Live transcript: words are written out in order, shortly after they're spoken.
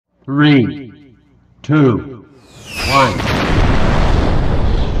3, 2, 1.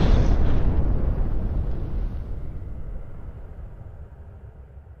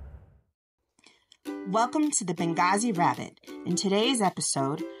 Welcome to the Benghazi Rabbit. In today's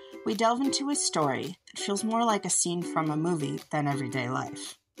episode, we delve into a story that feels more like a scene from a movie than everyday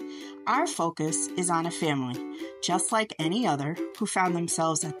life. Our focus is on a family, just like any other, who found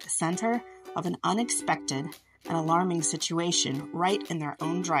themselves at the center of an unexpected and alarming situation right in their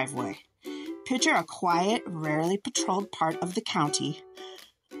own driveway. Picture a quiet, rarely patrolled part of the county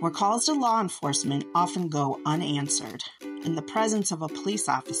where calls to law enforcement often go unanswered, and the presence of a police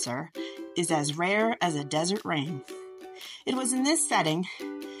officer is as rare as a desert rain. It was in this setting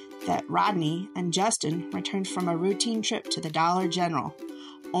that Rodney and Justin returned from a routine trip to the Dollar General,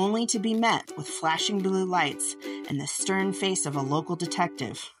 only to be met with flashing blue lights and the stern face of a local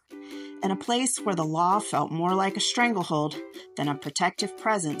detective. In a place where the law felt more like a stranglehold than a protective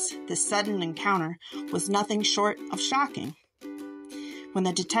presence, this sudden encounter was nothing short of shocking. When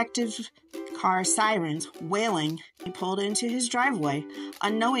the detective car sirens wailing, he pulled into his driveway,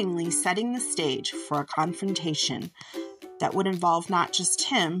 unknowingly setting the stage for a confrontation that would involve not just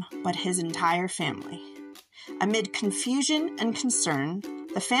him, but his entire family. Amid confusion and concern,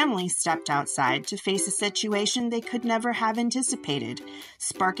 the family stepped outside to face a situation they could never have anticipated,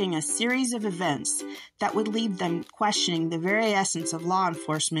 sparking a series of events that would leave them questioning the very essence of law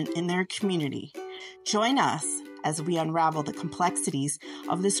enforcement in their community. Join us as we unravel the complexities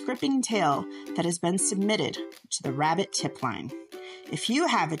of this gripping tale that has been submitted to the Rabbit Tip Line. If you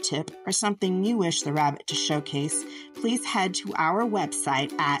have a tip or something you wish the Rabbit to showcase, please head to our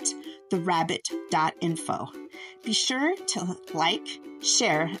website at therabbit.info. Be sure to like,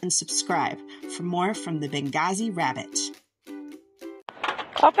 share, and subscribe for more from the Benghazi Rabbit.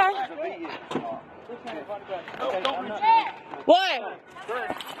 Okay. What?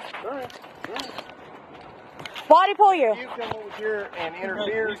 Why'd he pull you? If you come over here and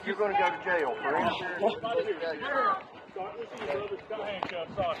interfere, you're going to go to jail for interfering.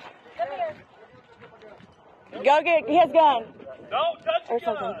 Go get his gun. Don't touch Or the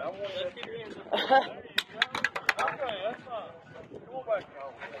gun. something. Okay, that's fine. Go back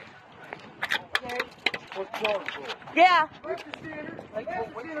home. Yeah.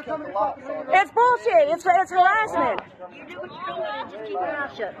 It's bullshit. It's harassment.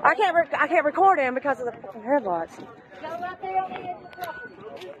 I can't record him because of the fucking headlights.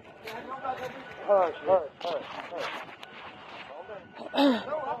 Hush, hush, hush, hush.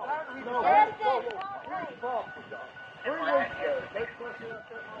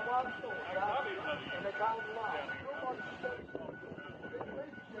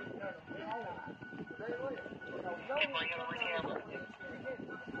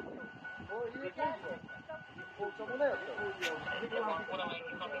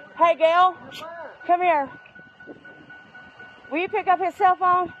 Hey, Gail, come here. Will you pick up his cell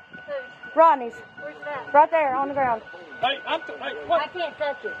phone? Rodney's. Where's that? Right there on the ground. Hey, what? I can't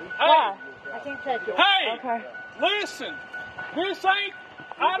touch it. Why? I can't touch it. Hey, Okay. listen. This ain't,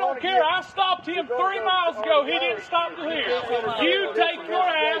 I don't care. I stopped him 3 miles ago. He didn't stop to here. You take your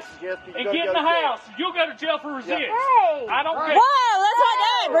ass and get in the house. You'll go to jail for resist. Hey! I don't care. Whoa, that's like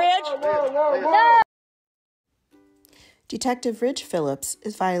that, Bridge. No! Detective Rich Phillips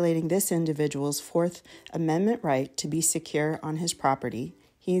is violating this individual's Fourth Amendment right to be secure on his property.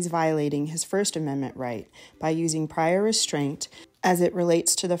 He is violating his First Amendment right by using prior restraint as it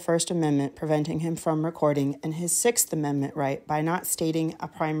relates to the First Amendment, preventing him from recording, and his Sixth Amendment right by not stating a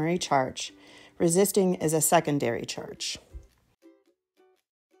primary charge. Resisting is a secondary charge.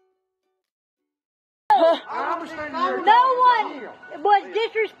 No one was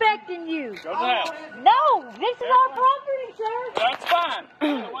disrespecting you. Go to the house. No, this is our property, sir. That's fine.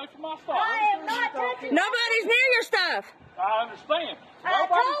 Get away from my stuff. I am not touching it. Nobody's near your stuff. I understand. I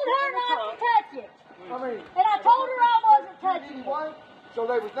told her not to touch it. I mean, And I told her I wasn't touching it. so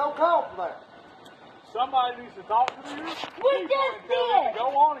there was no call for that. Somebody needs to talk to you. We just did.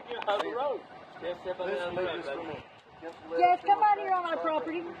 Go on and get out of the road. Just come out here on our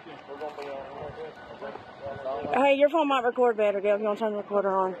property. Hey, your phone might record better, Gail, if you want to turn the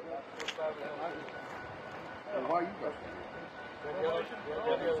recorder on.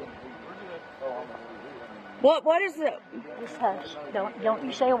 What is it? Just hush. Don't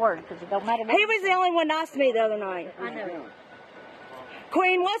you say a word, because it don't matter what. He was the only one nice to me the other night. I know.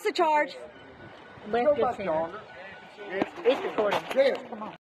 Queen, what's the charge? Left good center. It's recording. Come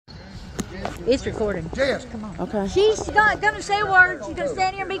on. It's recording. Yes. Come on. Okay. She's not going to say a word. She's going to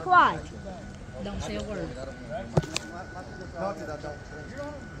stand here and be quiet. Don't say a word.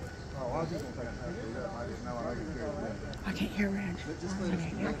 I can't hear Reg.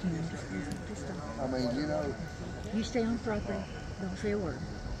 I mean, you know. You stay on property. Don't say a word.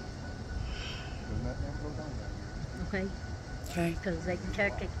 Okay? Okay. Because they can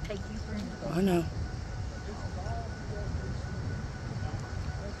take you for anything. I know.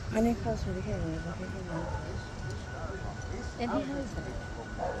 I need closer to hear Reg. And he knows that.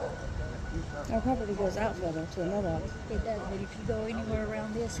 Our property goes out further to the mailbox. It does, but if you go anywhere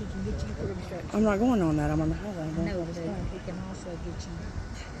around this, he can get you for obstruction. I'm not going on that. I'm on the highway. I'm going No, for but this he car. can also get you.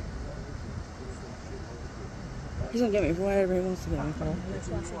 He's going to get me for whatever he wants to get me for. That's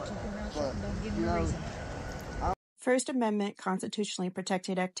why I said keep him around shut and don't give him a reason. First Amendment constitutionally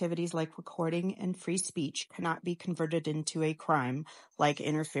protected activities like recording and free speech cannot be converted into a crime like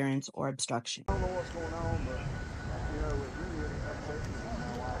interference or obstruction. I don't know what's going on, but, you know, it really upsets me.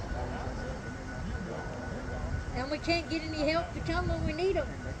 And we can't get any help to come when we need them.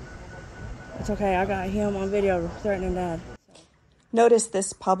 It's okay. I got him on video threatening Dad. Notice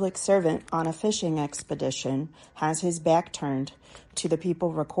this public servant on a fishing expedition has his back turned to the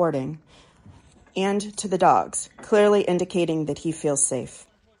people recording and to the dogs, clearly indicating that he feels safe.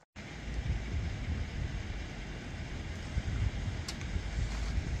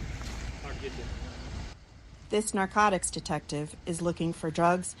 This narcotics detective is looking for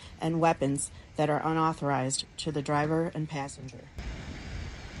drugs and weapons that are unauthorized to the driver and passenger.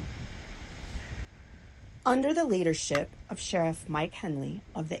 Under the leadership of Sheriff Mike Henley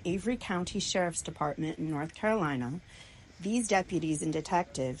of the Avery County Sheriff's Department in North Carolina, these deputies and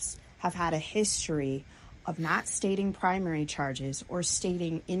detectives have had a history of not stating primary charges or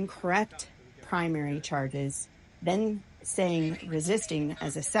stating incorrect primary charges, then saying resisting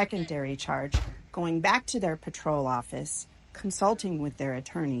as a secondary charge, going back to their patrol office, consulting with their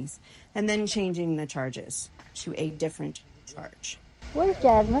attorneys, and then changing the charges to a different charge. Where's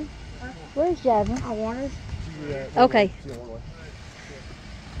Jasmine? Where's Jasmine? I want her. Okay.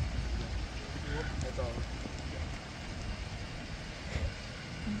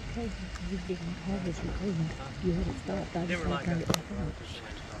 You didn't have this agreement. You had it stopped. I just got it back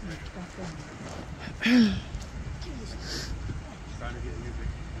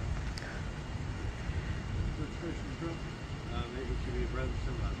on. Maybe it should be a brother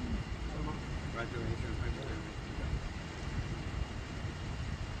somebody. Right there, insurance paper.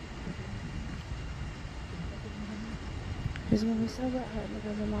 He's going to be so butthurt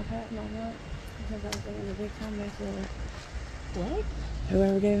because of my pat and my work. Because I was getting a big time back there. What?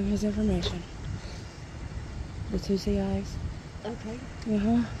 Whoever gave him his information. The two CIs. Okay.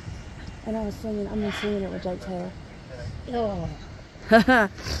 Uh-huh. And I was singing, I've been singing it with Jake Taylor. Oh.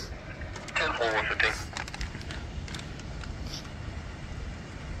 10-4-115.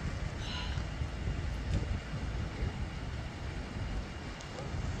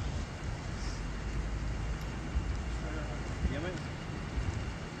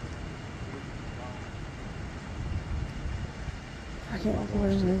 I can't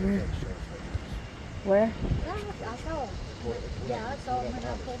record him over. Where? I saw him. Yeah, I saw him when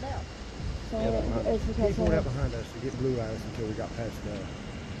I pulled out. So it's because He pulled out behind us to get blue eyes until we got past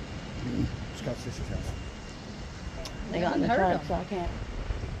Scott's sister's house. they got in the heard truck, him. so I can't.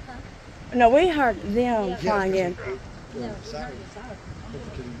 No, we heard them flying in. No, we heard the siren.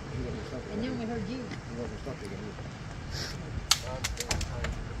 And then we heard you.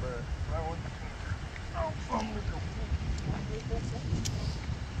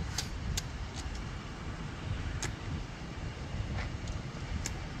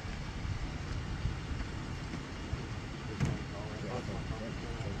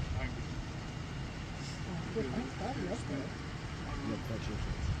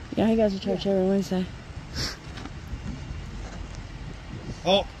 Yeah, he goes to church every Wednesday.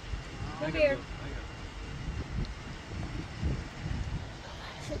 Oh! Come here.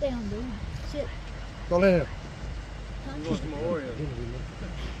 Sit down, dude. Sit. Go let him. He wants some Oreos.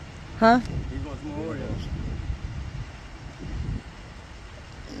 Huh? He wants some Oreos.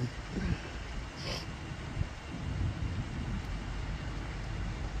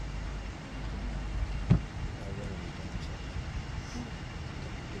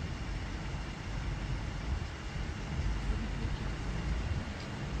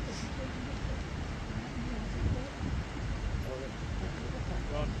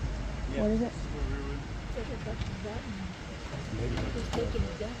 What is it? He's taking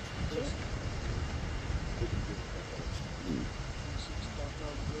his gun.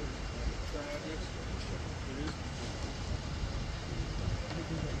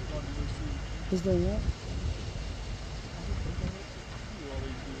 He's doing what?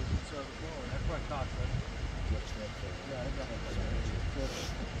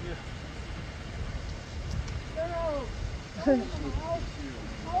 Girl,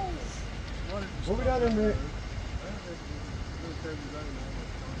 We'll be down in a minute.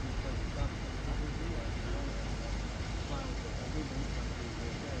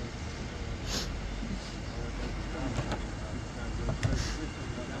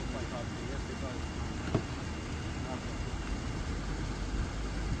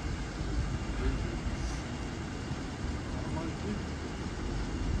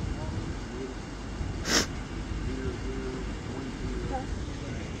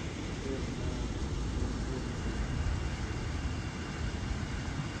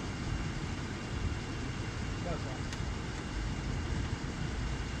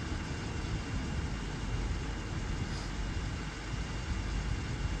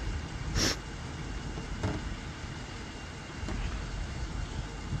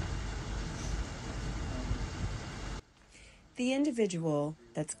 The individual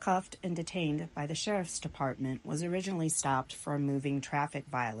that's cuffed and detained by the sheriff's department was originally stopped for a moving traffic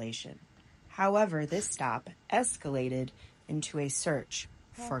violation. However, this stop escalated into a search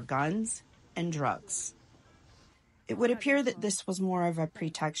for guns and drugs. It would appear that this was more of a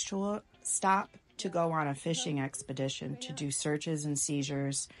pretextual stop to go on a fishing expedition, to do searches and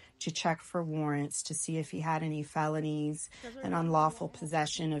seizures, to check for warrants, to see if he had any felonies, and unlawful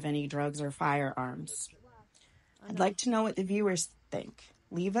possession of any drugs or firearms. I'd like to know what the viewers think.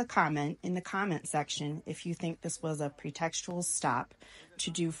 Leave a comment in the comment section if you think this was a pretextual stop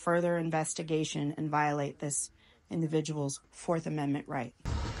to do further investigation and violate this individual's Fourth Amendment right.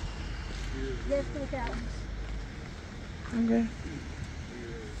 Yes, look out. Okay.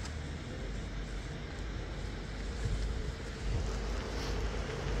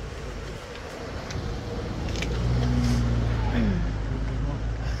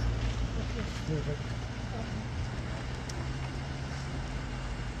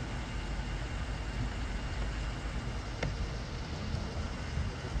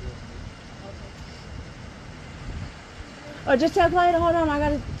 Oh, just tell Clay to hold on. I got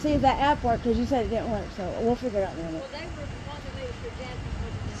to see if that app worked because you said it didn't work. So we'll figure it out in a minute.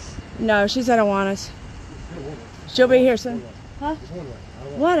 No, she said Awanas. She'll be here soon. Huh?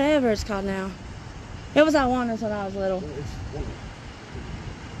 Whatever it's called now. It was Awanas when I was little.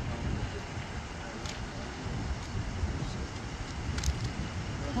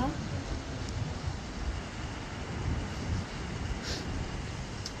 Huh?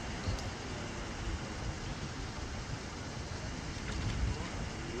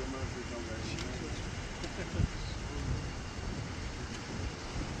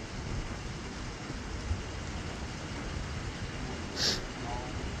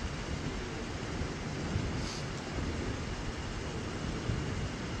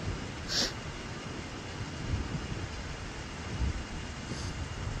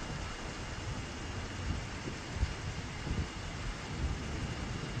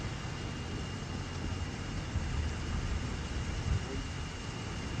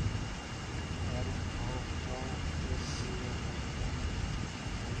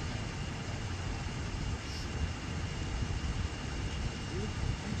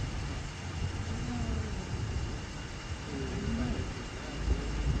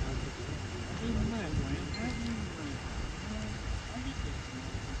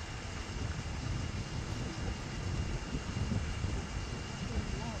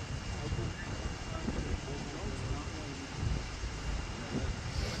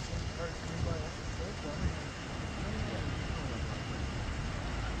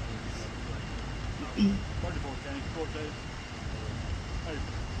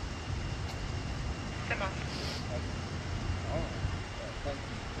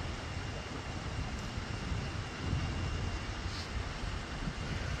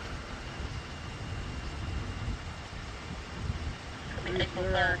 April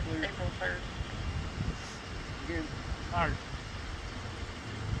 3rd. April 3rd. Again. All right.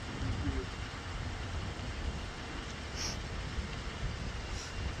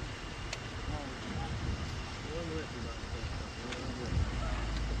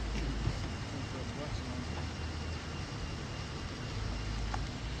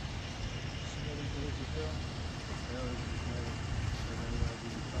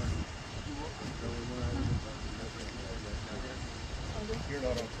 You're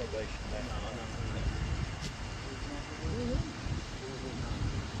not on probation now.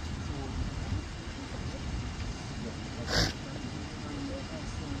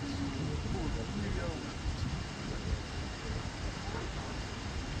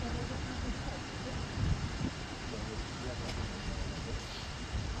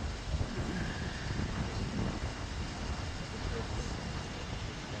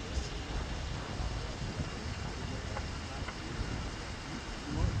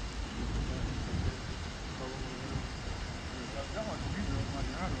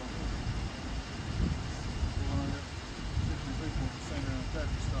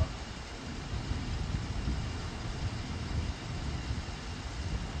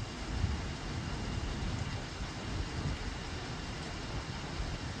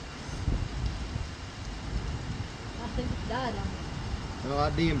 died on it. No, I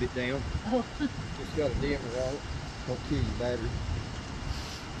dimmed it down. Oh. It's got a dimmer on it. Don't kill your battery.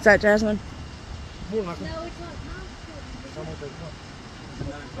 Is that Jasmine? No, it's not mine.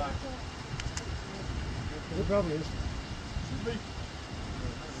 It probably is.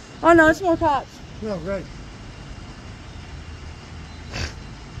 Oh no, it's more cops. No, great.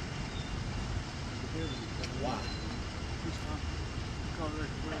 Wow.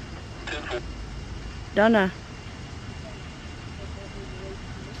 Don't know.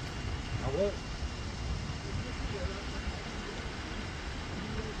 I was.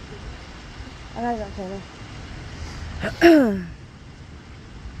 I know that Taylor.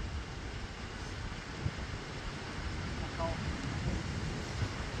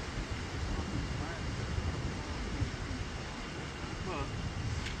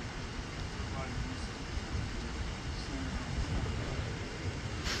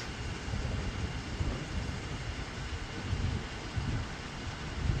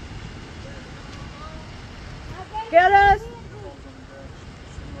 Get us!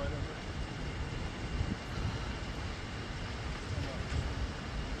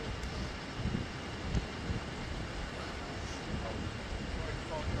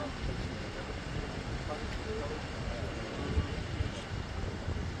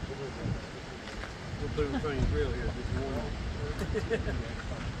 We'll put him in front of your grill here this morning. I'm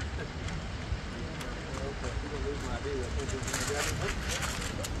gonna lose my idea. I think we're gonna grab it.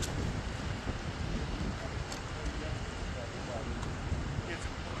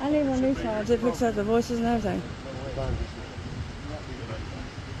 I need one of these phones. It picks up the voices and everything.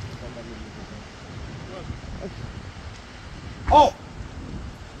 Oh!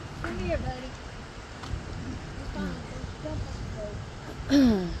 Come here, buddy.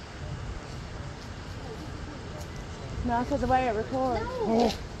 No, I said the way it records.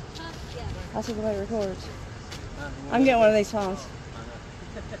 No. I said the way it records. I'm getting one of these phones.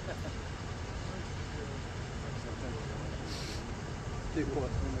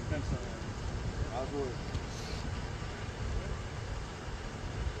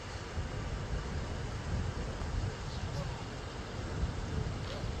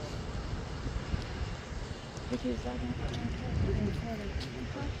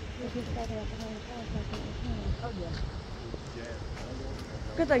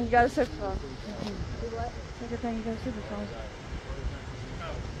 Good thing you got a super phone. Good thing you got a super phone.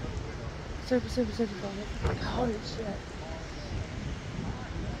 Super phone. Holy shit.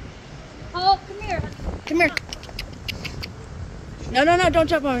 Oh, come here. Come here. No, don't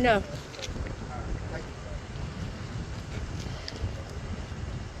jump on me, no.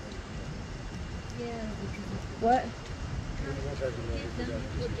 Yeah. What?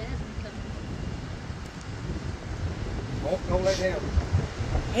 Oh, don't lay down.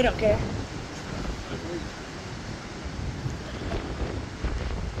 He don't care.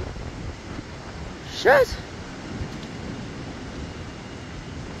 Shut.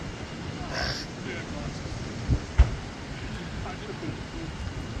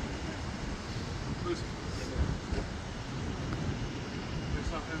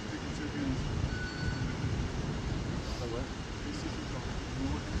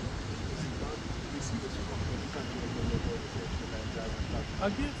 I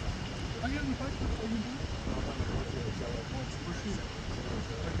get in the fight.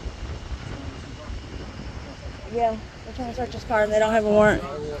 Yeah, they're trying to search his car and they don't have a warrant.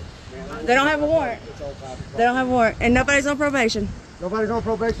 They don't have a warrant. They don't have a warrant. And nobody's on probation. Nobody's on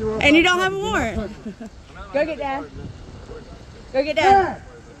probation. And you don't have a warrant. Go get Dad. Go get Dad.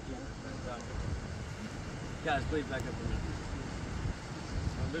 Guys, please back up a minute.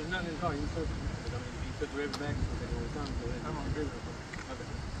 There's nothing in the car. You put the river back so they can come. I'm on the river. Okay.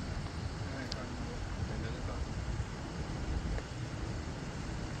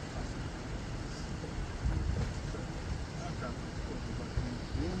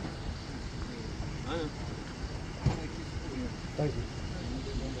 I know. Thank you.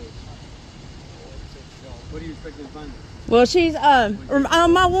 What do you expect to find? Well, she's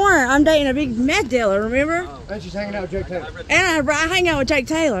on my warrant. I'm dating a big meth dealer, remember? And she's hanging out with Jake Taylor. And I hang out with Jake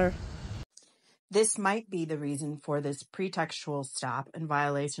Taylor. This might be the reason for this pretextual stop in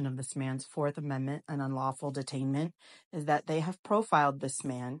violation of this man's Fourth Amendment and unlawful detainment, is that they have profiled this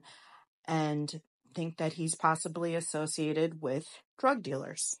man and think that he's possibly associated with drug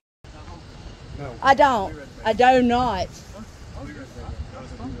dealers. No. I don't. I do not.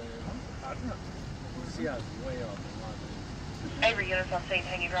 Avery units on scene,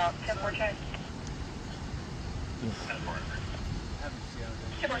 hanging route, 10-4 change.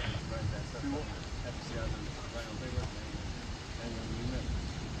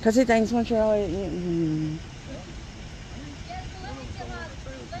 Because he thinks once you're all...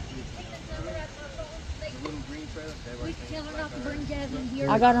 Tell her not to bring Jasmine here.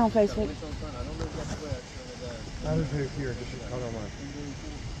 I got her on Facebook. I was here. This is hold on mine.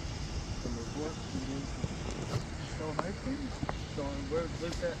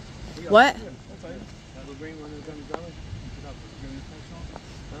 What?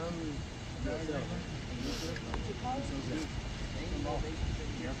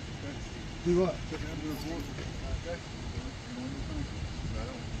 Do what?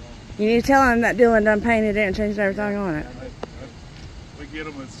 You need to tell him that Dylan done painted it and changed everything on it. We get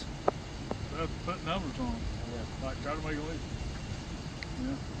them, it's put numbers on them. Like, try to make a leak.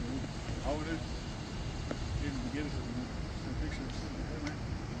 Yeah. All we do is get it and fix it. Hey, man.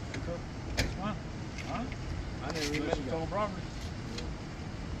 It's fine. Huh? I never even met It's on property.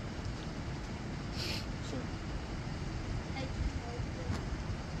 So,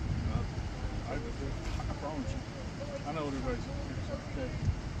 I promise you. I know what everybody's okay.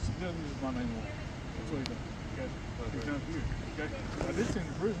 So Dylan uses my name. That's what he does. Okay. He comes here. Okay. I did send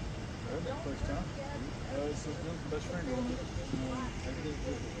him to prison. That first time. It's Dylan's best friend on it.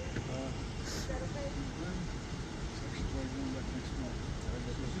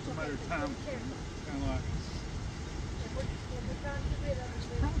 It's just a matter of time. Kind of like.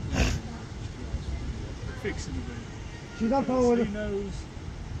 Fixing to do. She's not following He her. knows.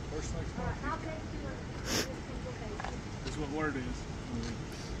 First next month. Is what word is.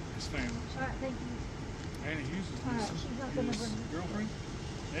 His family. All right, thank you. Annie Hughes is All right, missing. she's not gonna His bring girlfriend,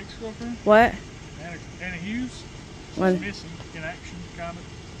 ex-girlfriend. What? Annie Hughes. She's What? missing in action, kind of.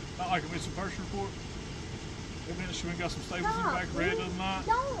 Not like a missing person report. They mentioned she went and got some staples in the back of her head the other night.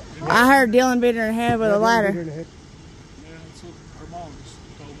 Don't. I heard Dylan beat her in the head with a ladder. Yeah, that's what her mom just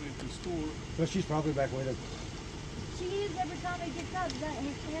told me at the store. Well, she's probably back with him. She is every time he gets up. That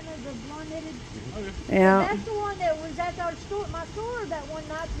Hannah, the blonde-headed. Okay. Yeah. That's the one that was at our store, my store that one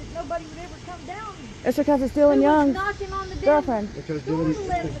night that nobody would ever come down. It's because it's Dylan Who was Young's knocking on the girlfriend. Because door Dylan, at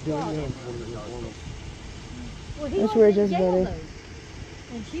 11 it's o'clock. Dylan Young's one of the informants. Well, he That's was where in just jail, buddy. though.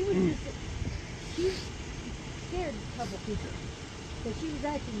 And she was just, she scared a couple people. But she was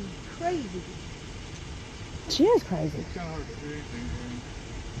acting crazy. She is crazy. It's kind of hard to do anything for him.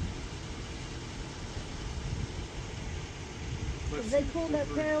 Because they pulled up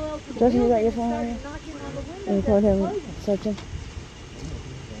parallel to the Doesn't he building let you and phone started in? knocking on the windows And at record the him closing. searching.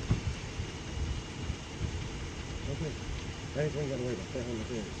 Okay. Anything got away with that on the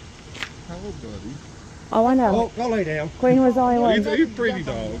field. Hello, buddy. Oh, I know. Oh, go lay down. Queen was the only one. He's a pretty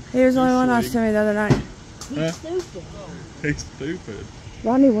dog. He was the only one He's nice to me the other night. He's Huh? stupid. He's stupid.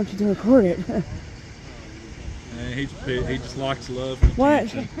 Rodney wants you to record it. And he just likes love and What?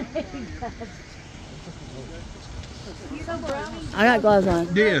 attention. You know Brownie? I got gloves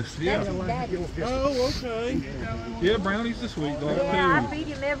on. Yes, yeah. That's his daddy. Oh, okay. Yeah, Brownie's a sweet dog Yeah, I too. feed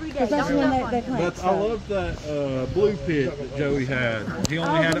him every day. Because that's Don't when dump on they him. claim But I love that blue pit that Joey had. He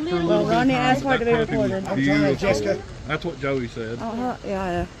only Oh, had the it for a little- little Well, bit of Ronnie time. asked for it to be That puppy was recorded. I'm trying to, beautiful. Jessica. That's what Joey said. Yeah,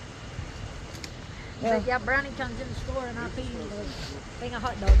 yeah. But yeah, Brownie comes in the store and I feed him a thing of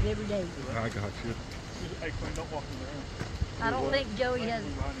hot dogs every day. I got you. Hey, Quinn, don't walk in there. I don't think Joey has,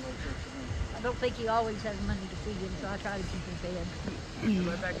 I don't think he always has money to feed him, so I try to keep him fed.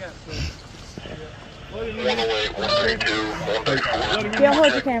 Right back up. Yeah,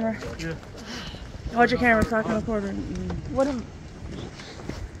 hold your camera. Hold your camera so I can record it. What am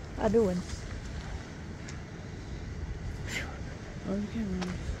I doing? Hold your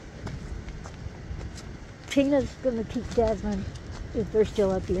camera. Tina's gonna keep Jasmine if they're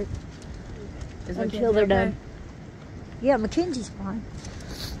still up here Is until they're done. Yeah, Mackenzie's fine.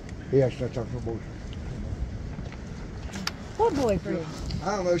 Yeah, she starts talking to her boyfriend. What boyfriend?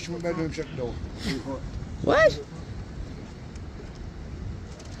 I don't know. She went back to him, shut the door. What?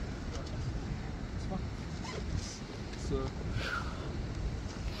 So,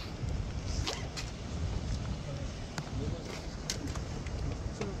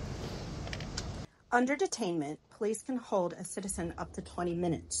 Under detainment, police can hold a citizen up to 20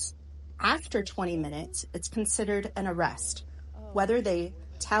 minutes. After 20 minutes, it's considered an arrest, whether they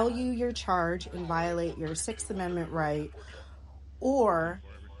tell you your charge and violate your Sixth Amendment right or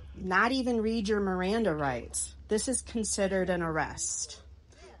not even read your Miranda rights. This is considered an arrest.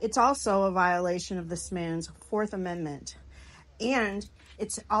 It's also a violation of this man's Fourth Amendment. And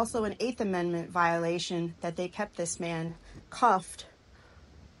it's also an Eighth Amendment violation that they kept this man cuffed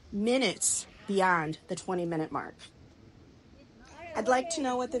minutes beyond the 20-minute mark. I'd like to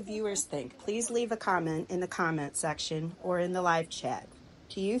know what the viewers think. Please leave a comment in the comment section or in the live chat.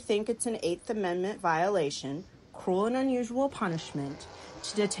 Do you think it's an Eighth Amendment violation, cruel and unusual punishment,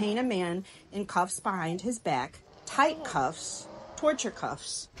 to detain a man in cuffs behind his back, tight cuffs, torture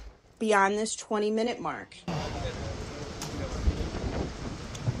cuffs, beyond this 20-minute mark?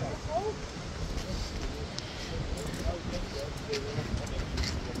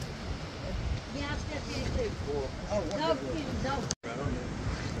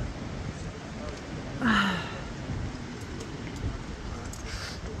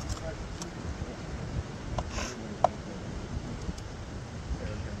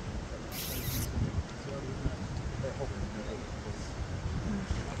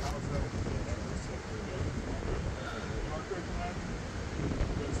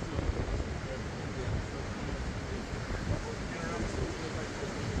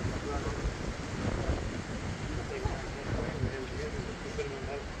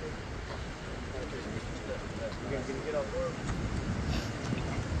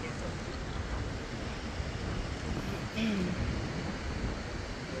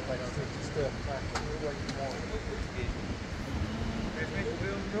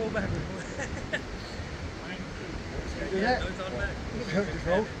 Help this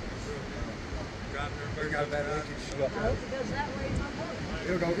road. We got a bad leakage. I hope it goes that way.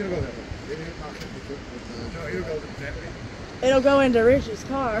 It'll go that way. No, it'll go that way. It'll go into Rich's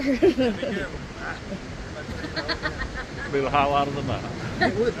car. Be the highlight of the night.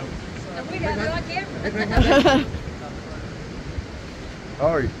 It would. And we got it on camera. How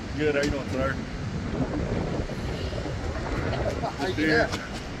are you? Good, how you doing, sir?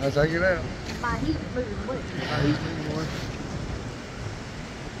 I'll take it out. My heat moving away.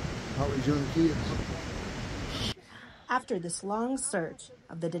 How are you doing, kids? After this long search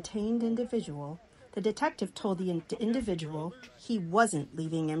of the detained individual, the detective told the individual he wasn't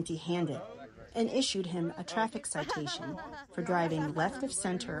leaving empty-handed and issued him a traffic citation for driving left of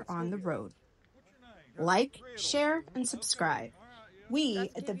center on the road. Like, share, and subscribe. We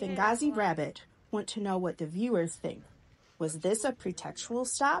at the Benghazi Rabbit want to know what the viewers think. Was this a pretextual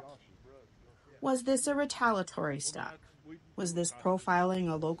stop? Was this a retaliatory stop? Was this profiling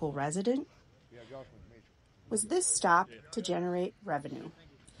a local resident? Was this stop to generate revenue?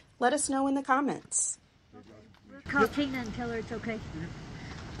 Let us know in the comments. Call Tina and tell her it's okay.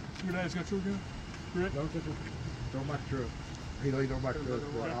 Your dad's got your gun? Correct? Don't throw my truck. He laid on my truck, the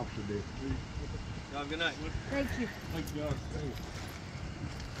officer did. Y'all have a good night. Thank you. Thank you, guys.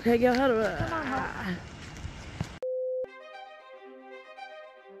 Okay, go ahead. Come on, Hope.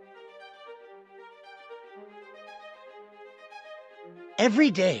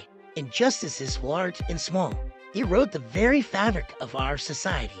 Every day, injustices, large and small, erode the very fabric of our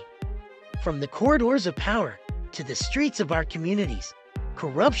society. From the corridors of power to the streets of our communities,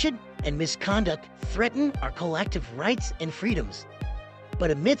 corruption and misconduct threaten our collective rights and freedoms. But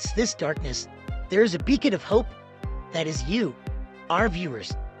amidst this darkness, there is a beacon of hope that is you, our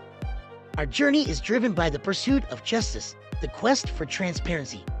viewers. Our journey is driven by the pursuit of justice, the quest for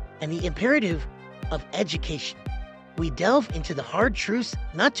transparency, and the imperative of education. We delve into the hard truths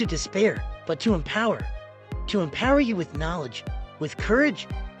not to despair, but to empower you with knowledge, with courage,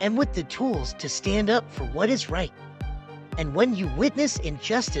 and with the tools to stand up for what is right. And when you witness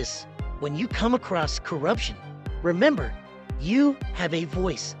injustice, when you come across corruption, remember, you have a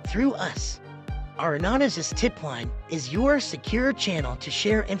voice through us. Our anonymous tip line is your secure channel to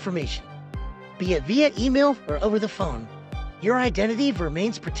share information. Be it via email or over the phone, your identity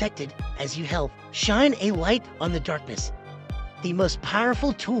remains protected as you help shine a light on the darkness. The most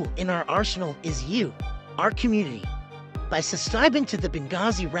powerful tool in our arsenal is you, our community. By subscribing to the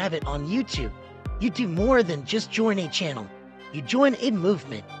Benghazi Rabbit on YouTube, you do more than just join a channel. You join a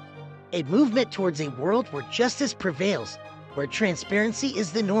movement towards a world where justice prevails, where transparency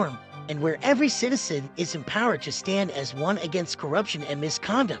is the norm, and where every citizen is empowered to stand as one against corruption and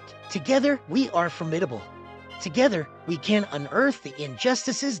misconduct. Together, we are formidable. Together, we can unearth the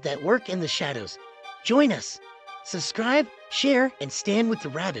injustices that lurk in the shadows. Join us. Subscribe, share, and stand with the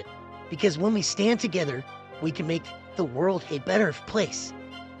rabbit. Because when we stand together, we can make the world a better place.